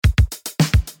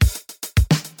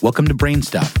Welcome to Brain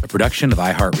Stuff, a production of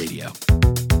iHeartRadio.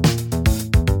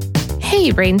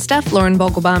 Hey, Brain Stuff, Lauren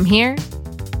Vogelbaum here.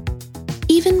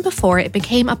 Even before it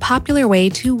became a popular way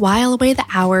to while away the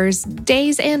hours,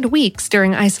 days, and weeks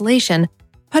during isolation,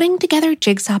 putting together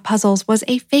jigsaw puzzles was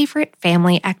a favorite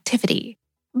family activity.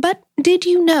 But did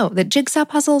you know that jigsaw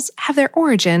puzzles have their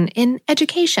origin in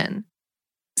education?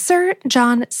 Sir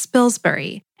John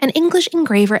Spilsbury, an English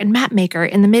engraver and mapmaker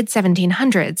in the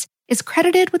mid-1700s, is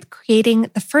credited with creating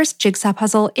the first jigsaw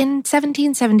puzzle in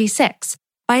 1776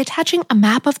 by attaching a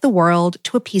map of the world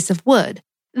to a piece of wood,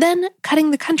 then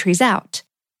cutting the countries out.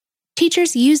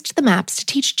 Teachers used the maps to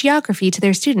teach geography to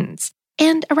their students,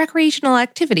 and a recreational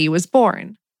activity was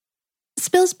born.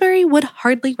 Spilsbury would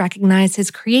hardly recognize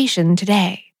his creation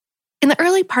today. In the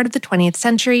early part of the 20th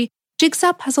century,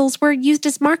 jigsaw puzzles were used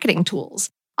as marketing tools,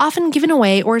 often given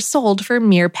away or sold for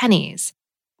mere pennies.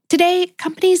 Today,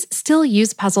 companies still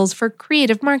use puzzles for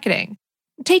creative marketing.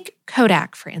 Take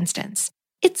Kodak, for instance.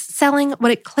 It's selling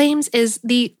what it claims is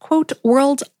the, quote,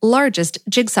 world's largest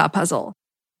jigsaw puzzle.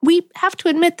 We have to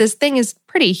admit this thing is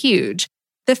pretty huge.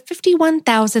 The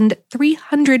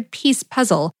 51,300-piece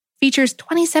puzzle features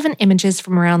 27 images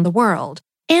from around the world,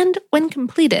 and when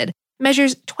completed,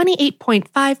 measures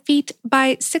 28.5 feet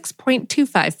by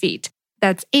 6.25 feet.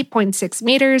 That's 8.6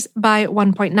 meters by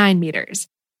 1.9 meters.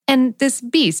 And this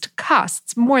beast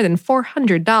costs more than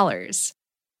 $400.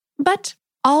 But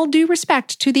all due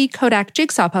respect to the Kodak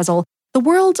jigsaw puzzle, the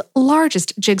world's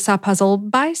largest jigsaw puzzle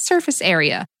by surface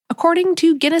area, according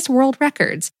to Guinness World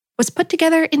Records, was put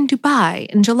together in Dubai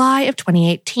in July of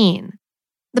 2018.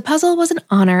 The puzzle was in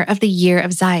honor of the Year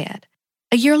of Zayed,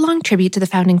 a year-long tribute to the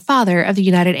founding father of the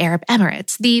United Arab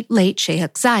Emirates, the late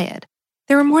Sheikh Zayed.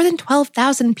 There were more than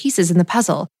 12,000 pieces in the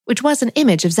puzzle, which was an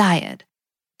image of Zayed.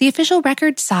 The official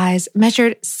record size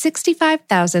measured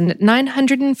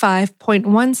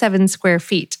 65,905.17 square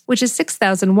feet, which is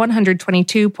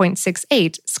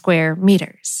 6,122.68 square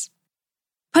meters.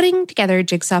 Putting together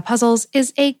jigsaw puzzles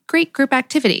is a great group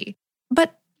activity,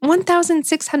 but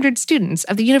 1,600 students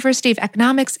of the University of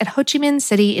Economics at Ho Chi Minh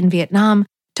City in Vietnam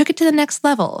took it to the next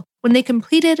level when they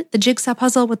completed the jigsaw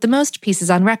puzzle with the most pieces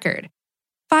on record,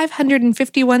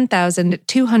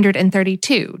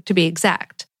 551,232 to be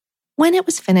exact. When it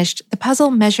was finished, the puzzle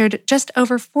measured just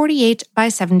over 48 by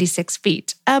 76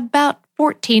 feet, about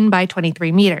 14 by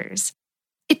 23 meters.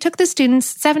 It took the students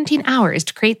 17 hours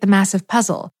to create the massive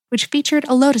puzzle, which featured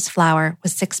a lotus flower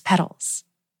with 6 petals.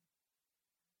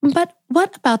 But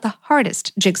what about the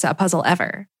hardest jigsaw puzzle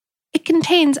ever? It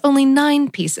contains only 9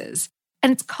 pieces,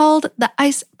 and it's called the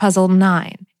Ice Puzzle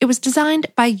 9. It was designed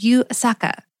by Yu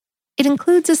Asaka. It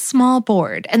includes a small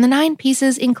board, and the 9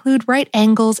 pieces include right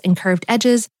angles and curved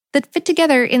edges that fit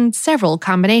together in several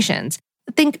combinations.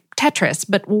 Think Tetris,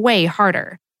 but way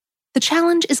harder. The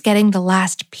challenge is getting the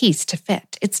last piece to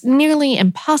fit. It's nearly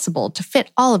impossible to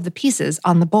fit all of the pieces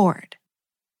on the board.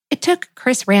 It took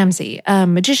Chris Ramsey, a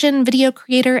magician, video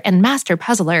creator, and master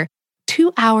puzzler,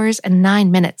 2 hours and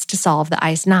 9 minutes to solve the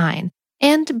Ice 9,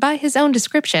 and by his own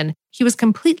description, he was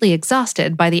completely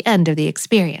exhausted by the end of the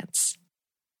experience.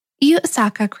 Yu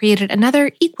Asaka created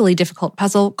another equally difficult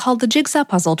puzzle called the Jigsaw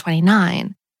Puzzle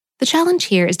 29. The challenge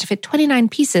here is to fit 29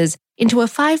 pieces into a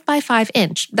 5 by 5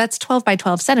 inch, that's 12 by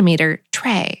 12 centimeter,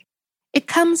 tray. It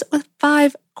comes with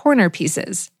 5 corner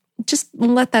pieces. Just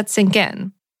let that sink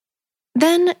in.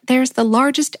 Then there's the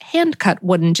largest hand-cut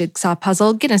wooden jigsaw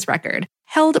puzzle Guinness record,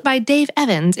 held by Dave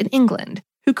Evans in England,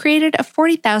 who created a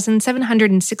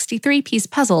 40,763-piece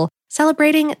puzzle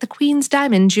celebrating the Queen's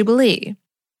Diamond Jubilee.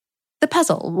 The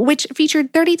puzzle, which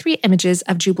featured 33 images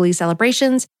of Jubilee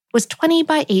celebrations, was 20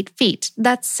 by 8 feet,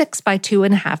 that's 6 by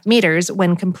 2.5 meters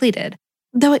when completed,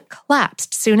 though it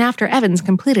collapsed soon after Evans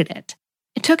completed it.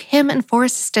 It took him and 4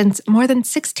 assistants more than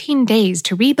 16 days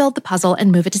to rebuild the puzzle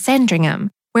and move it to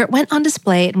Sandringham, where it went on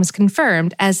display and was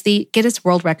confirmed as the Guinness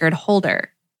World Record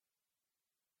holder.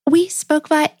 We spoke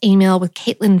via email with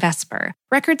Caitlin Vesper,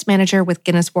 records manager with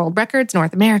Guinness World Records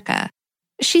North America.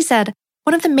 She said,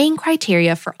 one of the main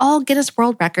criteria for all Guinness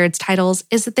World Records titles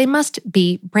is that they must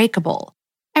be breakable.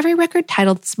 Every record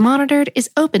title that's monitored is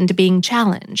open to being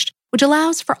challenged, which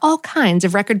allows for all kinds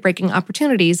of record-breaking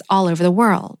opportunities all over the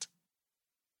world.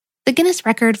 The Guinness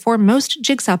record for most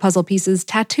jigsaw puzzle pieces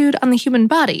tattooed on the human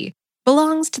body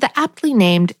belongs to the aptly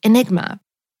named Enigma,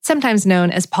 sometimes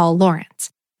known as Paul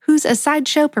Lawrence, who's a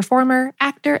sideshow performer,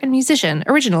 actor, and musician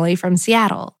originally from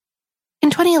Seattle. In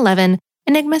 2011,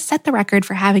 Enigma set the record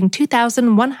for having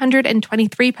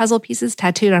 2,123 puzzle pieces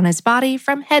tattooed on his body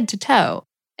from head to toe,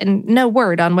 and no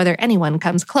word on whether anyone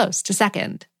comes close to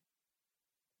second.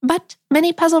 But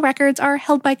many puzzle records are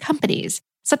held by companies,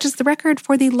 such as the record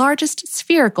for the largest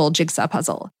spherical jigsaw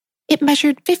puzzle. It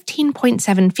measured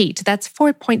 15.7 feet, that's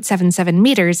 4.77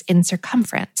 meters in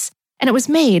circumference, and it was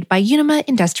made by Unima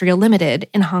Industrial Limited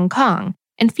in Hong Kong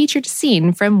and featured a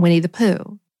scene from Winnie the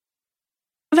Pooh.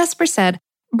 Vesper said,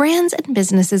 brands and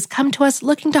businesses come to us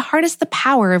looking to harness the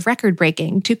power of record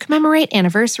breaking to commemorate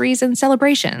anniversaries and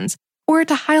celebrations, or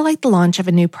to highlight the launch of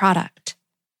a new product.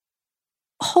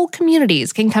 Whole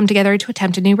communities can come together to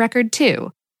attempt a new record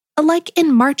too, like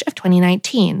in March of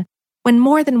 2019, when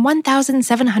more than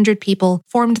 1,700 people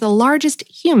formed the largest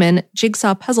human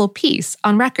jigsaw puzzle piece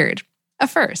on record, a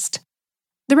first.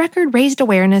 The record raised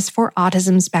awareness for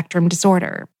autism spectrum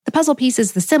disorder. The puzzle piece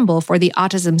is the symbol for the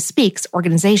Autism Speaks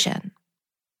organization.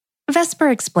 Vesper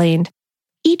explained,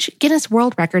 each Guinness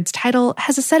World Records title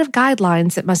has a set of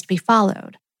guidelines that must be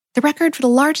followed. The record for the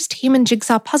largest human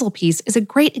jigsaw puzzle piece is a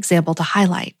great example to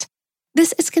highlight.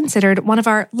 This is considered one of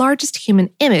our largest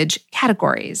human image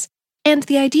categories, and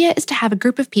the idea is to have a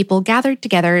group of people gathered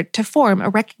together to form a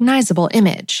recognizable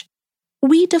image.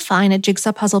 We define a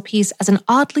jigsaw puzzle piece as an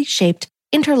oddly shaped,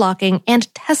 interlocking,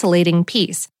 and tessellating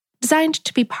piece, designed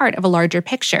to be part of a larger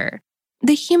picture.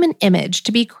 The human image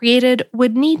to be created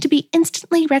would need to be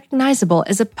instantly recognizable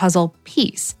as a puzzle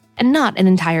piece, and not an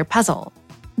entire puzzle.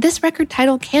 This record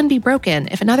title can be broken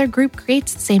if another group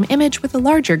creates the same image with a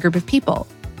larger group of people.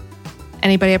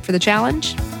 Anybody up for the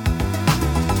challenge?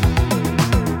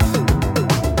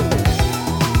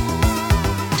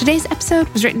 Today's episode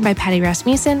was written by Patty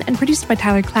Rasmussen and produced by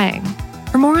Tyler Klang.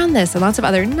 For more on this and lots of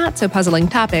other not-so-puzzling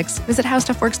topics, visit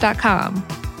howstuffworks.com.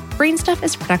 Brain Stuff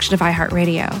is a production of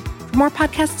iHeartRadio. For more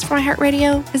podcasts from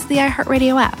iHeartRadio, visit the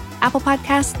iHeartRadio app, Apple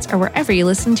Podcasts, or wherever you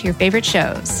listen to your favorite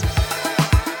shows.